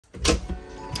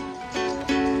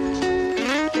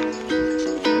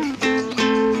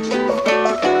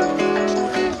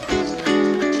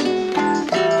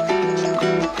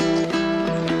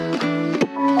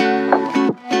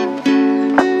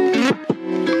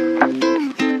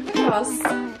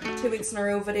Yes, 2 weeks in a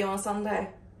row video on a Sunday.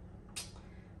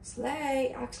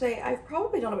 Slay. Actually, I've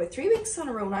probably done about 3 weeks in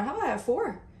a row now. I have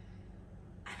 4.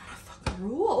 I'm on a fucking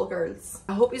roll, girls.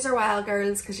 I hope yous are well,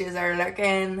 girls, because yous are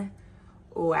looking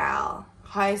well.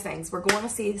 How's things? We're going to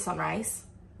see the sunrise.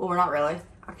 Well, we're not really,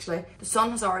 actually. The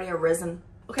sun has already arisen.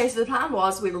 Okay, so the plan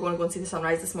was we were going to go and see the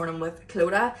sunrise this morning with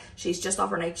Clodagh. She's just off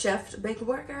her night shift. Big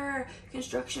worker,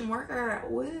 construction worker,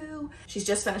 woo. She's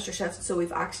just finished her shift, so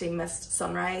we've actually missed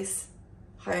sunrise.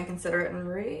 How inconsiderate and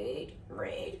rude.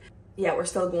 Yeah, we're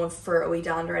still going for a wee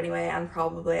dander anyway, and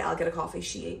probably I'll get a coffee.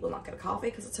 She will not get a coffee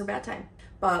because it's her bedtime.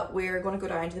 But we're going to go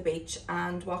down to the beach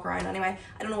and walk around anyway.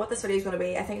 I don't know what this video is going to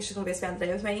be. I think it's just going to be a spend the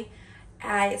day with me.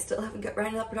 I still haven't got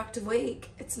around to that productive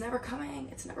week. It's never coming.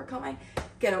 It's never coming.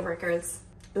 Get over it, girls.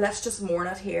 Let's just mourn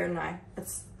it here now.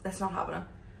 It's not happening.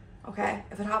 Okay?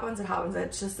 If it happens, it happens.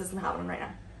 It just isn't happening right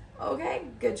now. Okay?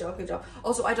 Good job, good job.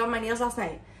 Also, I done my nails last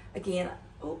night. Again.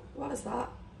 Oh, what is that?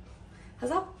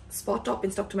 Has that spot dot been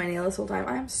stuck to my nail this whole time?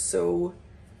 I am so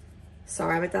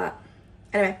sorry about that.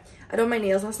 Anyway, I done my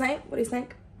nails last night. What do you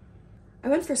think? I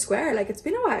went for square. Like, it's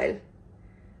been a while.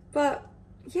 But,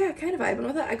 yeah, kind of vibing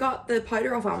with it. I got the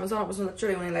powder off Amazon. It was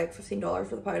literally only like $15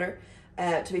 for the powder.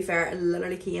 To be fair, it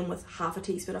literally came with half a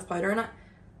teaspoon of powder in it.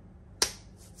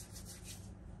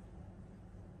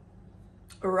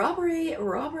 Robbery.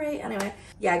 Anyway,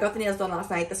 yeah, I got the nails done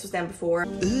last night. This was done before.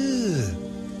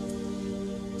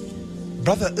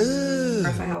 Brother,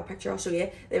 If I have a picture, I'll show you.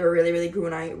 They were really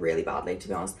growing out really badly, to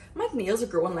be honest. My nails are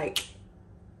growing like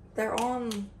they're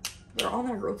on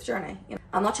their growth journey. You know?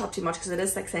 I'll not chat too much because it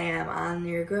is 6 AM and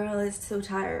your girl is so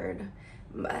tired.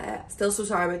 Still so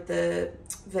sorry about the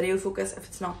video focus. If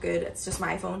it's not good, it's just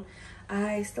my phone.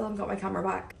 I still haven't got my camera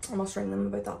back. I must ring them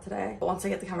about that today. But once I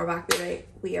get the camera back, baby,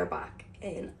 we are back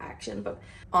in action. But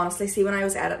honestly, see, when I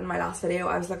was editing my last video,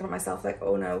 I was looking at myself like,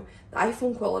 oh no, the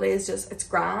iPhone quality is just, it's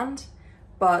grand,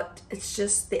 but it's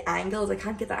just the angles. I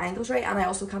can't get the angles right, and I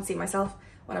also can't see myself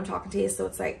when I'm talking to you, so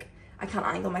it's like I can't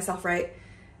angle myself right.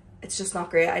 It's just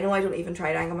not great. I know I don't even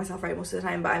try to angle myself right most of the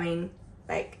time, but I mean,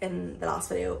 like in the last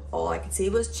video, all I could see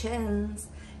was chins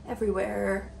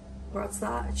everywhere. What's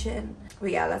that? A chin? But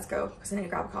yeah, let's go because I need to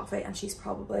grab a coffee, and she's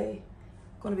probably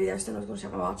going to be there soon. I was going to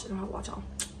check my watch. I don't have a watch on.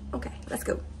 Okay, let's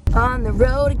go. On the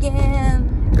road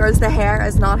again. Girls, the hair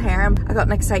is not hair. I got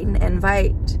an exciting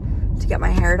invite to get my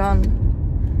hair done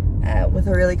with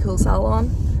a really cool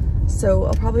salon. So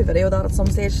I'll probably video that at some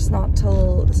stage, just not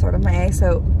till the start of May.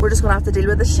 So we're just gonna have to deal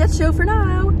with the shit show for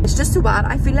now. It's just so bad.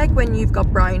 I feel like when you've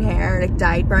got brown hair, like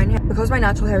dyed brown hair, because my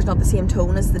natural hair is not the same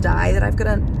tone as the dye that I've got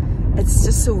in, it's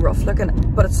just so rough looking.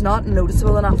 But it's not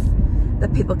noticeable enough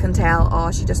that people can tell,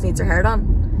 oh, she just needs her hair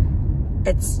done.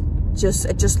 It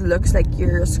just looks like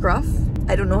you're a scruff.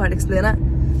 I don't know how to explain it.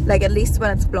 Like, at least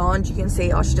when it's blonde, you can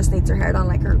say, oh, she just needs her hair done,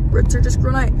 like her roots are just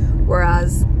grown out.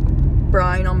 Whereas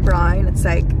brown on brown, it's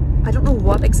like, I don't know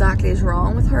what exactly is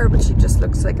wrong with her, but she just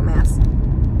looks like a mess.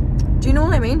 Do you know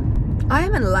what I mean? I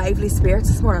am in lively spirits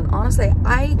this morning. Honestly,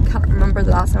 I can't remember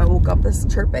the last time I woke up this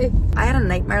chirpy. I had a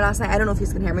nightmare last night. I don't know if you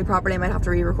can hear me properly. I might have to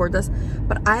re-record this.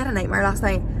 But I had a nightmare last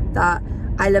night that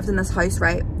I lived in this house,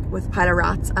 right, with a pile of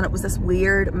rats. And it was this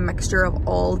weird mixture of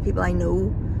all the people I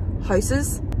know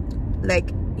houses. Like,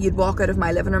 you'd walk out of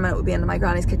my living room and it would be into my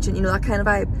granny's kitchen. You know, that kind of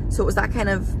vibe. So it was that kind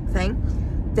of thing.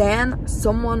 Then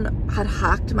someone had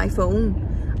hacked my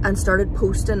phone and started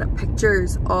posting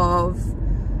pictures of,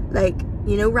 like,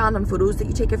 you know, random photos that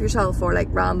you take of yourself, or like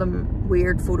random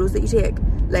weird photos that you take,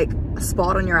 like a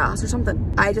spot on your ass or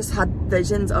something. I just had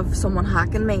visions of someone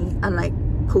hacking me and like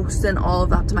posting all of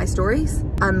that to my stories,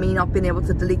 and me not being able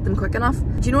to delete them quick enough.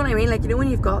 Do you know what I mean? Like, you know when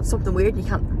you've got something weird and you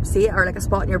can't see it, or like a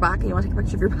spot in your back and you want to take a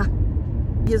picture of your back?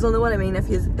 You all know what I mean. If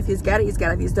you get it, you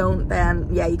get it. If you don't, then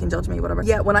yeah, you can judge me, whatever.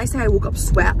 Yeah, when I say I woke up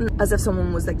sweating as if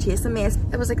someone was like chasing me,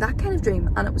 it was like that kind of dream,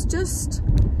 and it was just,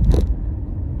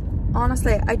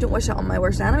 honestly, I don't wish it on my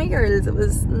worst enemy, girls. It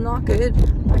was not good.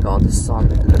 Oh my god, the sun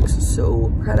looks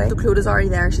so pretty. So Clodagh's already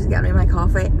there. She's getting me my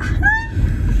coffee.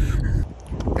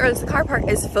 Girls, the car park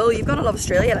is full. You've got to love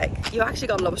Australia. Like, you actually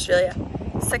got to love Australia.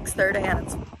 6:30 and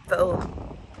it's full.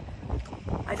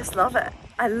 I just love it.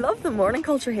 I love the morning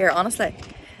culture here, honestly.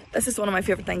 This is one of my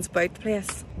favourite things about the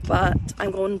place. But I'm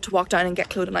going to walk down and get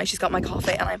Clodagh now. She's got my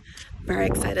coffee and I'm very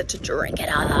excited to drink it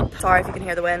all up. Sorry if you can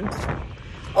hear the wind.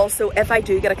 Also, if I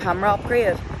do get a camera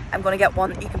upgrade, I'm going to get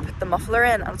one that you can put the muffler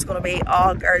in, and it's going to be,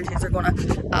 oh girls, yous are going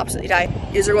to absolutely die.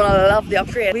 Yous are going to love the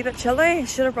upgrade. A wee bit chilly.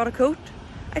 Should have brought a coat,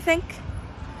 I think.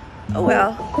 Oh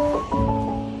well.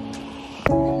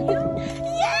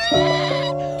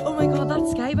 Yeah! Oh my god, that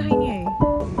sky behind you.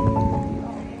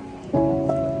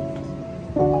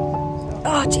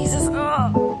 Oh Jesus. Oh.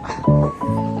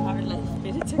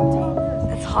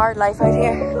 hard life out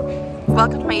here.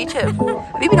 Welcome to my YouTube.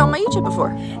 Have you been on my YouTube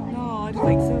before? No, I don't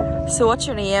think so. So what's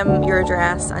your name, your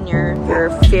address, and your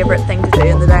favourite thing to do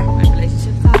in the day? My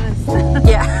relationship status.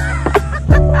 Yeah.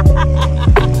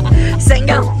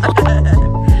 Single. Love it.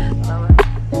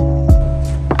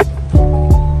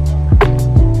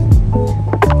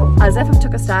 As if I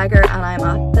took a stagger and I'm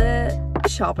at the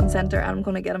shopping centre and I'm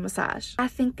gonna get a massage. I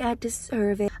think I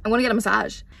deserve it. I'm gonna get a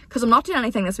massage because I'm not doing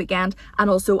anything this weekend, and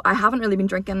also I haven't really been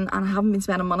drinking and I haven't been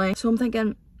spending money, so I'm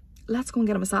thinking let's go and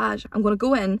get a massage. I'm gonna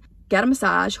go in, get a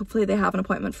massage, hopefully they have an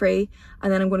appointment free,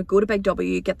 and then I'm gonna go to Big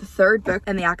W, get the 3rd book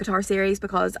in the ACOTAR series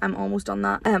because I'm almost done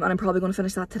that, and I'm probably gonna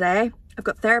finish that today. I've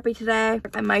got therapy today.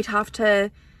 I might have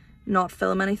to not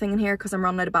film anything in here because I'm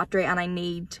running out of battery and I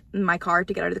need my car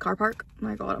to get out of the car park. Oh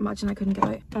my god, imagine I couldn't get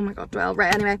out. Oh my god, well,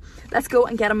 right, anyway, let's go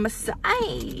and get a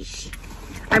massage.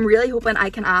 I'm really hoping I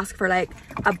can ask for like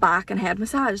a back and head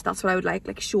massage. That's what I would like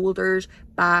shoulders,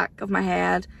 back of my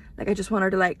head. Like I just want her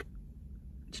to like,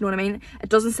 do you know what I mean? It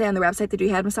doesn't say on the website they do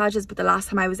head massages, but the last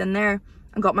time I was in there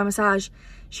and got my massage,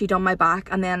 she done my back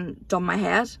and then done my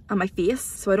head and my face.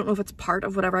 So I don't know if it's part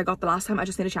of whatever I got the last time. I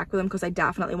just need to check with them because I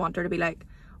definitely want her to be like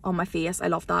on my face. I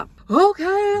love that.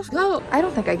 Okay, let's go. I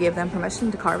don't think I gave them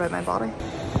permission to carve out my body.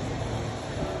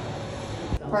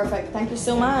 Perfect, thank you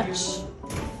so much.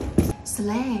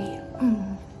 Slay.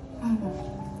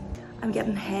 I'm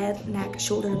getting head, neck,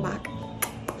 shoulder and back.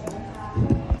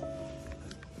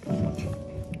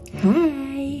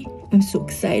 Hi, I'm so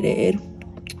excited.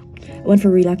 I went for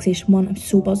a relaxation one. I'm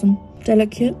so buzzing. Do I look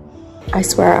cute? I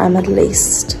swear I'm at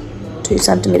least 2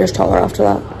 centimeters taller after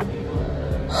that.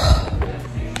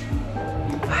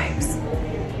 Vibes.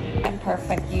 I'm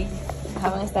perfect. You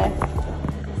have a nice day.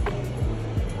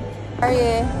 How are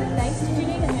you? Nice. Did you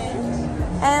need a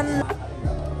hand?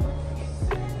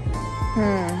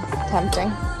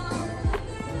 Tempting.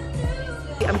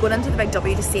 I'm going into the Big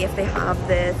W to see if they have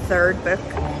the 3rd book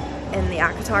in the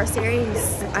ACOTAR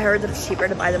series. I heard that it's cheaper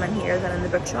to buy them in here than in the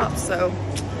bookshop, so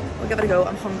we'll give it a go.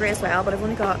 I'm hungry as well, but I've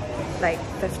only got like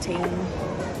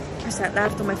 15%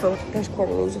 left on my phone. There's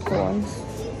quarter rows of thorns.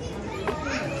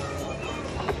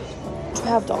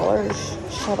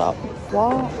 $12. Shut up.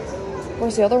 What?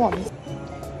 Where's the other ones?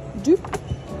 Dupe.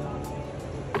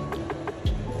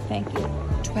 Thank you.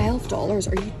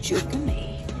 $12? Are you joking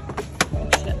me? Oh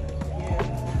shit.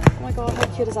 Oh my god, how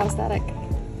cute is that aesthetic?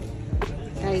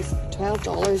 Guys,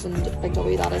 $12 in Big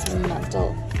W, that is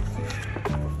mental.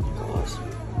 Gosh.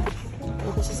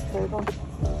 Oh, this is the 3rd one.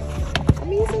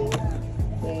 Amazing.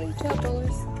 Yay,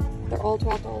 $12. They're all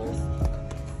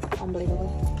 $12. Unbelievable.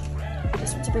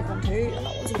 This one's a big one too, and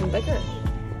that one's even bigger.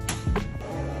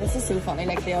 This is so funny,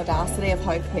 like the audacity of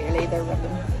how clearly they're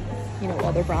ripping, you know,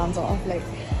 other brands off. Like,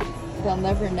 they'll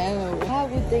never know. How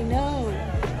would they know?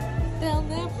 They'll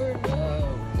never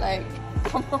know. Like,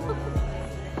 come on.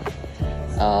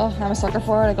 Oh, I'm a sucker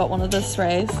for it. I got one of the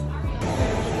sprays.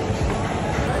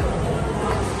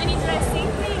 Any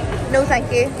dressing, please? No,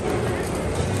 thank you.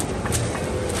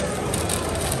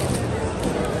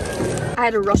 I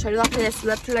had to rush out of that place.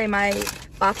 Literally, my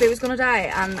battery was going to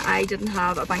die and I didn't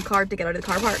have a bank card to get out of the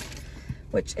car park,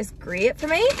 which is great for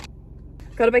me.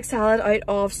 Got a big salad out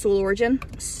of Soul Origin.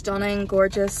 Stunning,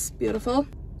 gorgeous, beautiful.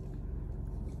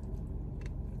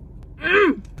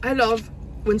 I love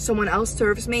when someone else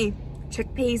serves me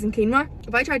chickpeas and quinoa.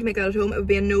 If I tried to make that at home, it would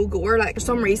be a no-goer. Like, for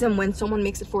some reason, when someone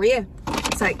makes it for you,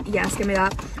 it's like, yes, give me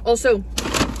that. Also,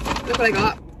 look what I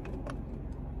got.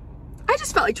 I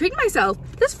just felt like treating myself.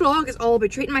 This vlog is all about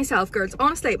treating myself, girls.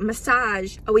 Honestly,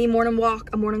 massage, a wee morning walk,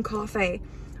 a morning coffee,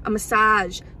 a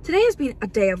massage. Today has been a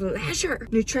day of leisure.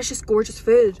 Nutritious, gorgeous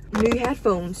food, new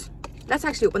headphones. Let's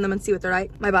actually open them and see what they're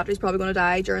like. My battery's probably going to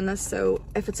die during this, so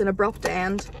if it's an abrupt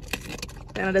end,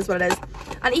 then it is what it is.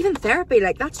 And even therapy,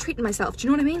 like, that's treating myself. Do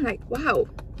you know what I mean? Like, wow.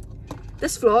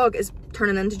 This vlog is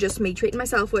turning into just me treating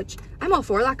myself, which I'm all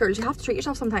for that, girls. You have to treat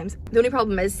yourself sometimes. The only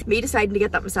problem is me deciding to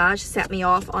get that massage set me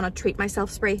off on a treat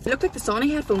myself spree. They look like the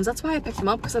Sony headphones. That's why I picked them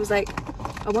up, because I was like,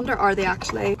 I wonder, are they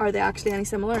actually any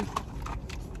similar?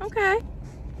 Okay.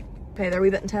 Okay, they're a wee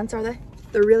bit intense, are they?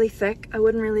 They're really thick. I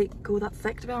wouldn't really go that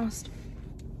thick, to be honest.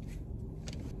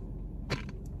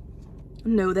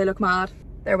 No, they look mad.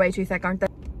 They're way too thick, aren't they?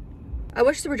 I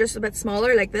wish they were just a bit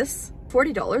smaller like this.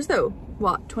 $40 though.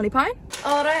 What, £20?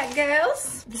 Alright,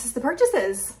 girls. This is the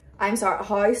purchases. I'm sorry,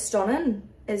 how stunning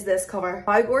is this cover?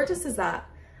 How gorgeous is that?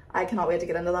 I cannot wait to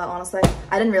get into that, honestly.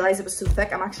 I didn't realise it was so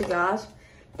thick. I'm actually glad,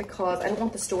 because I don't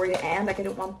want the story to end. Like, I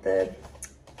don't want the...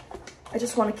 I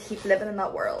just want to keep living in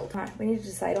that world. Right, we need to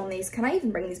decide on these. Can I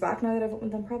even bring these back now that I've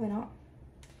opened them? Probably not.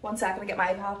 1 second to get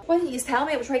my iPad. Why didn't you just tell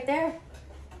me? It was right there.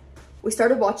 We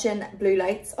started watching Blue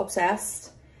Lights,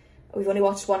 obsessed. We've only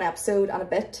watched one episode and a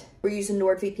bit. We're using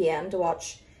NordVPN to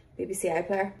watch BBC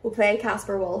iPlayer. We'll play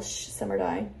Casper Walsh, Simmer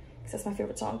Down, because that's my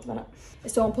favourite song at the minute.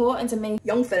 It's so important to me.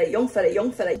 Young fitty, young fitty,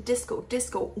 young fitty. Disco,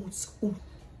 disco. Ooh.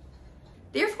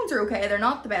 The earphones are okay. They're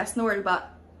not the best in the world, but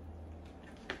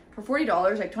for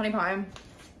 $40, like £20,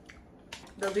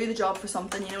 they'll do the job for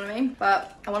something, you know what I mean?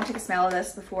 But I want to take a smell of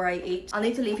this before I eat. I'll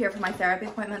need to leave here for my therapy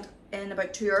appointment in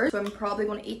about 2 hours. So I'm probably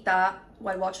going to eat that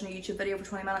while watching a YouTube video for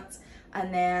 20 minutes.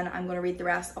 And then I'm going to read the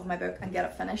rest of my book and get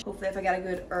it finished. Hopefully if I get a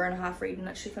good hour and a half reading,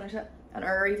 I should finish it. An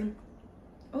hour even.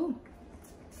 Oh.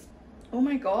 Oh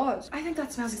my god. I think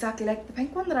that smells exactly like the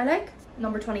pink one that I like.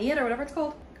 Number 28 or whatever it's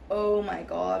called. Oh my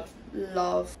god.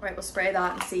 Love. Right, we'll spray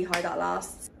that and see how that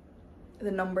lasts.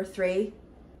 The number 3.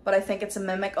 But I think it's a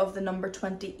mimic of the number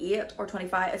 28 or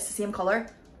 25. It's the same colour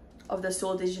of the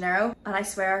Sol de Janeiro. And I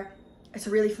swear, it's a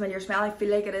really familiar smell. I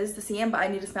feel like it is the same, but I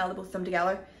need to smell both of them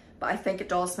together. But I think it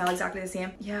does smell exactly the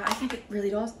same. Yeah, I think it really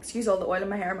does. Excuse all the oil in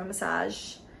my hair. My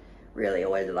massage really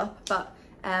oiled it up. But,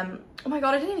 oh my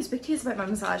god, I didn't even speak to you about my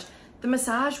massage. The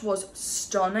massage was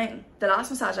stunning. The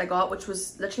last massage I got, which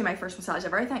was literally my first massage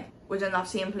ever, I think, was in that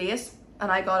same place.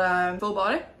 And I got a full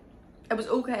body. It was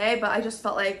okay, but I just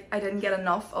felt like I didn't get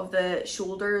enough of the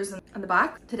shoulders and the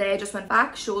back. Today I just went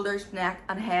back, shoulders, neck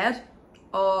and head.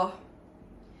 Oh,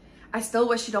 I still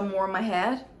wish she'd done more on my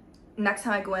head. Next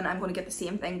time I go in, I'm going to get the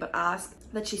same thing, but ask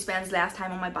that she spends less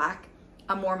time on my back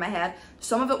and more on my head.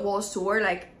 Some of it was sore,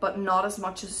 like, but not as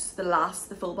much as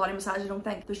the full body massage, I don't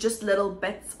think. There's just little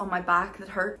bits on my back that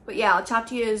hurt. But yeah, I'll chat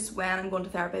to you when I'm going to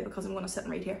therapy, because I'm going to sit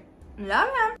and read here. Love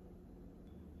you.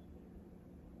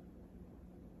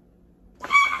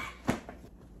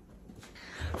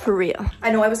 For real.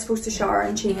 I know I was supposed to shower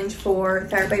and change for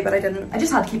therapy, but I didn't. I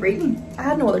just had to keep reading. I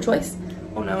had no other choice.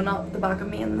 Oh no, not the back of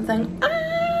me and the thing.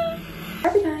 Ah!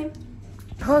 Therapy time.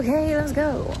 Okay, let's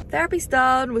go. Therapy's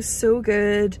done. Was so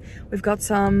good. We've got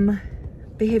some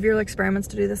behavioural experiments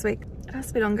to do this week. It has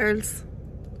to be done, girls.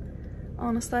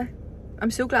 Honestly. I'm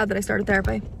so glad that I started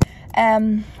therapy.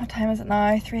 What time is it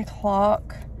now? 3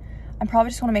 o'clock. I'm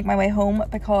probably just going to make my way home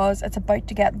because it's about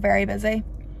to get very busy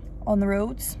on the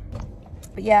roads.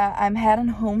 But yeah, I'm heading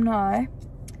home now.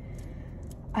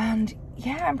 And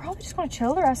yeah, I'm probably just going to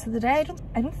chill the rest of the day.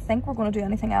 I don't think we're going to do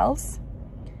anything else,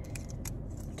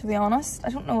 to be honest. I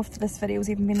don't know if this video's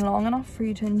even been long enough for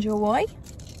you to enjoy.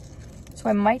 So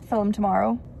I might film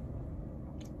tomorrow.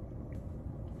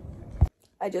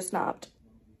 I just napped.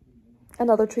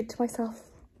 Another treat to myself.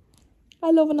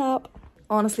 I love a nap.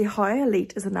 Honestly, how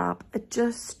elite is a nap? It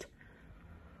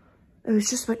was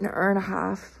just about an hour and a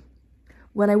half.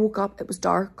 When I woke up, it was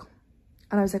dark.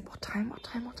 And I was like, what time?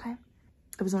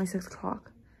 It was only 6 o'clock.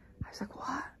 I was like,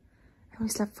 what? I only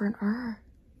slept for an hour.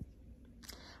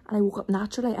 And I woke up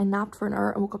naturally. I napped for an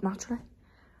hour and woke up naturally.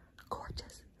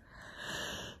 Gorgeous.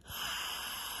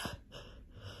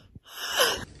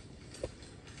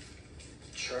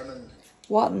 Sherman.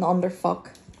 What an underfuck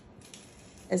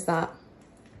is that?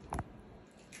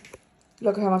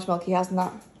 Look at how much milk he has in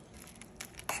that.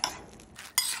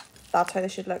 That's how they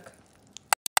should look.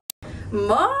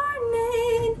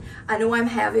 Morning! I know I'm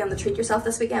heavy on the treat yourself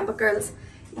this weekend, but girls,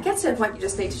 it gets to a point you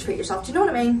just need to treat yourself. Do you know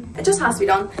what I mean? It just has to be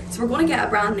done. So we're going to get a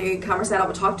brand new camera set up.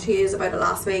 I talked to you about it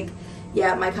last week.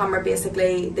 Yeah, my camera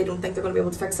basically, they don't think they're going to be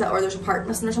able to fix it, or there's a part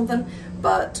missing or something.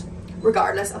 But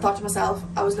regardless, I thought to myself,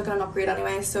 I was looking at an upgrade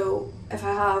anyway, so if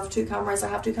I have 2 cameras, I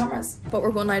have 2 cameras. But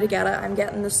we're going now to get it. I'm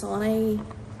getting the Sony.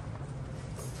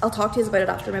 I'll talk to you about it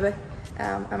after maybe.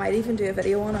 I might even do a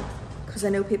video on it, because I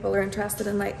know people are interested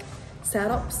in like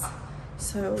setups.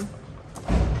 So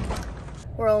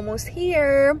we're almost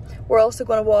here. We're also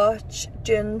going to watch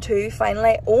Dune 2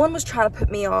 finally. Owen was trying to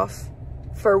put me off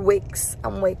for weeks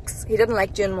and weeks. He didn't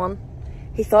like Dune 1.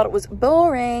 He thought it was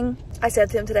boring. I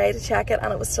said to him today to check it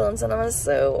and it was still in cinemas,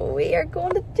 so we are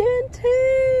going to Dune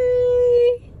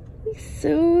 2. We're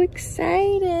so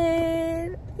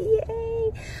excited.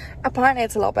 Yay. Apparently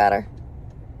it's a lot better.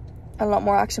 A lot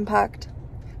more action packed.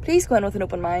 Please go in with an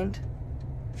open mind.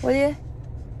 Will you?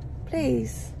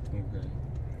 Please. Okay.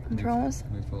 I promise.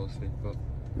 I fall asleep, but...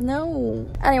 No.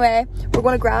 Anyway, we're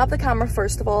going to grab the camera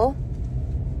first of all.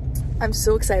 I'm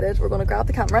so excited. We're going to grab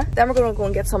the camera. Then we're going to go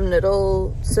and get some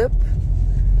noodle soup.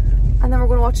 And then we're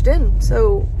going to watch Dune.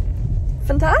 So,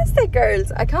 fantastic,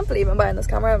 girls. I can't believe I'm buying this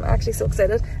camera. I'm actually so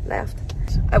excited. Left.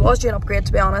 I was doing an upgrade,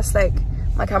 to be honest. Like,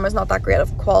 my camera's not that great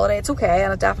of quality. It's okay,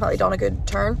 and it definitely done a good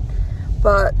turn.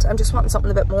 But I'm just wanting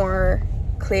something a bit more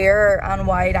clear and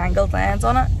wide-angled lens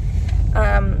on it.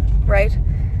 Right?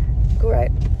 Go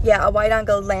right. Yeah, a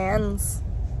wide-angled lens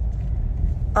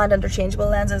and interchangeable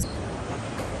lenses.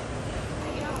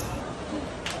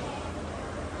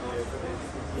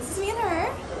 This is me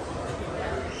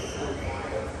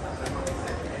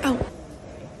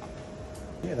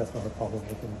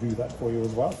probably can do that for you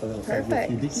as well. So that'll save you a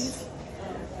few dickies.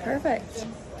 Perfect.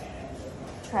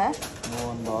 Huh?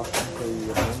 No unboxing for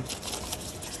you at home.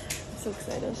 So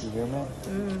excited. You hear me?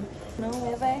 No,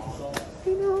 maybe.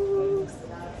 Who knows?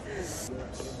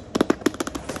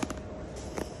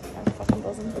 I'm fucking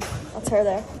buzzing. That's her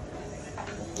there.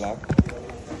 Black.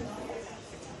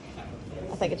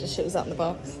 I think it just shows up in the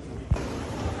box.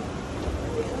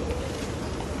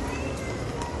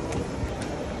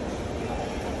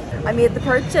 I made the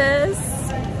purchase.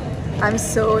 I'm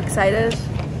so excited.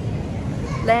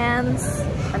 Lens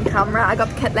and camera. I got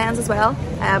the kit lens as well.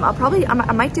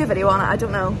 I might do a video on it. I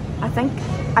don't know. I think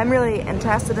I'm really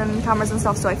interested in cameras and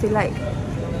stuff, so I feel like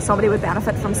somebody would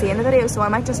benefit from seeing the video, so I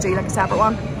might just do like a separate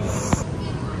one.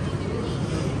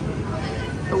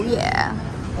 Oh yeah.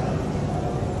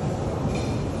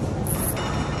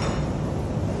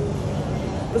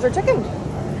 Was there chicken?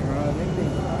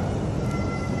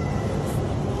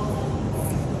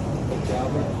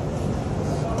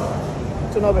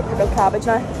 Don't know about pickled cabbage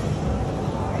now.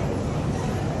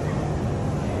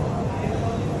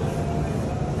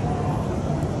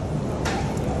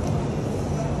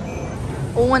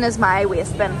 Owen is my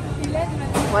waste bin.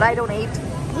 What I don't eat,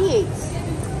 he eats.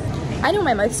 I know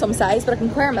my mouth's some size, but I can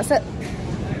queer miss it.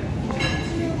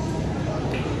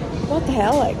 What the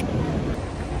hell, like?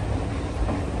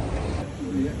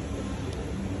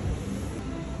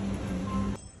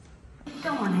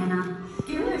 Go on, Hannah.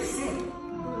 Give her a sip.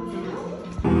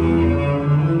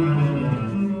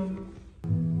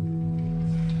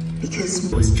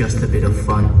 Because it was just a bit of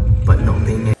fun, but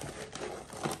nothing.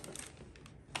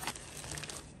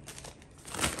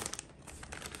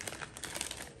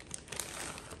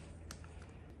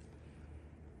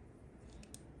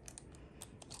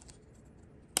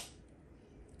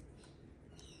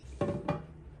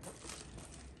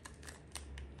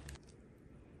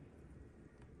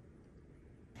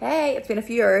 Hey, it's been a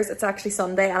few years. It's actually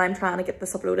Sunday and I'm trying to get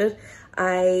this uploaded.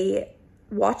 I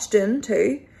watched Dune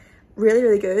 2. Really,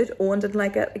 really good. Owen didn't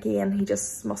like it. Again, he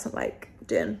just mustn't like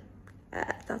Dune.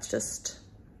 That's just...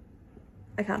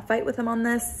 I can't fight with him on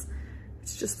this.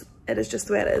 It is just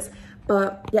the way it is.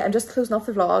 But yeah, I'm just closing off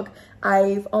the vlog.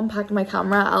 I've unpacked my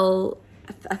camera.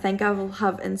 I think I will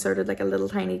have inserted like a little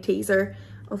tiny teaser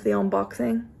of the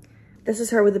unboxing. This is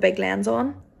her with the big lens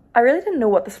on. I really didn't know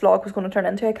what this vlog was going to turn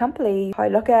into. I can't believe how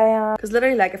lucky I am. Because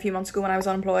literally like a few months ago when I was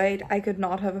unemployed, I could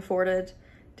not have afforded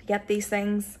to get these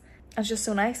things. It's just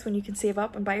so nice when you can save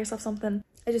up and buy yourself something.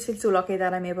 I just feel so lucky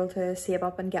that I'm able to save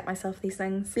up and get myself these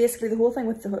things. Basically the whole thing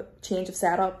with the change of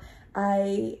setup,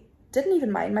 I didn't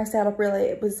even mind my setup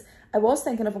really. I was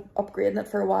thinking of upgrading it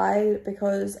for a while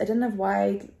because I didn't have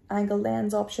wide angle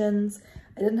lens options.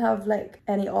 I didn't have like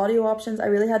any audio options. I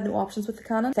really had no options with the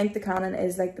Canon. I think the Canon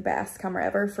is like the best camera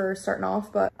ever for starting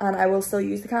off, and I will still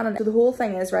use the Canon. So the whole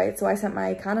thing is, right, so I sent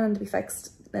my Canon to be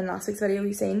fixed in last week's video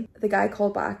you've seen. The guy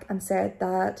called back and said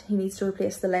that he needs to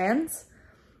replace the lens,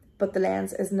 but the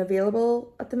lens isn't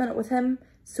available at the minute with him.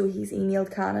 So he's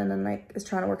emailed Canon and like is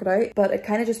trying to work it out. But it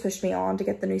kind of just pushed me on to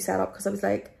get the new setup because I was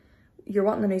like, you're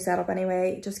wanting the new setup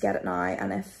anyway, just get it now.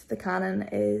 And if the Canon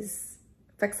is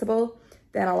fixable,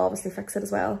 then I'll obviously fix it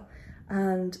as well.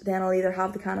 And then I'll either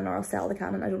have the Canon or I'll sell the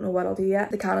Canon. I don't know what I'll do yet.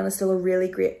 The Canon is still a really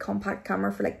great compact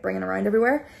camera for like bringing around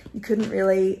everywhere. You couldn't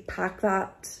really pack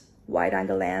that wide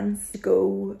angle lens to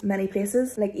go many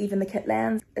places. Like even the kit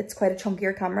lens, it's quite a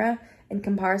chunkier camera in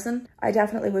comparison. I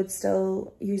definitely would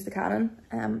still use the Canon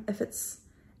if it's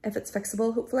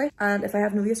fixable, hopefully. And if I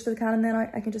have no use for the Canon, then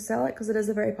I can just sell it because it is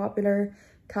a very popular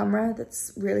camera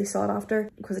that's really sought after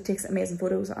because it takes amazing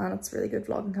photos and it's a really good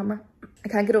vlogging camera. I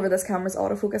can't get over this camera's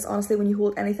autofocus. Honestly, when you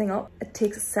hold anything up, it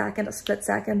takes a split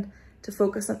second to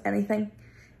focus on anything,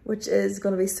 which is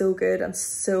going to be so good and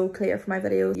so clear for my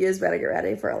video. You better get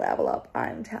ready for a level up,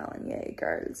 I'm telling you,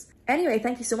 girls. Anyway,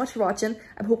 thank you so much for watching.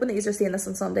 I'm hoping that you are seeing this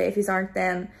on Sunday. If you aren't,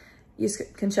 then you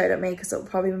can shout at me because it'll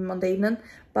probably be Monday evening.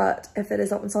 But if it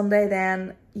is up on Sunday,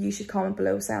 then you should comment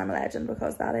below saying I'm a legend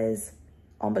because that is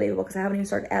unbelievable because I haven't even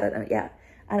started editing it yet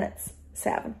and it's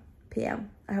 7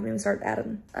 p.m. I haven't even started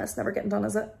editing and it's never getting done,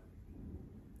 is it?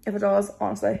 If it does,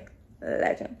 honestly,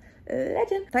 legend.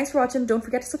 Thanks for watching. Don't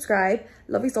forget to subscribe.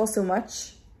 Love you all so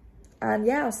much. And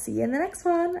yeah, I'll see you in the next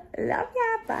one. Love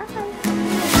ya.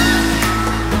 Bye.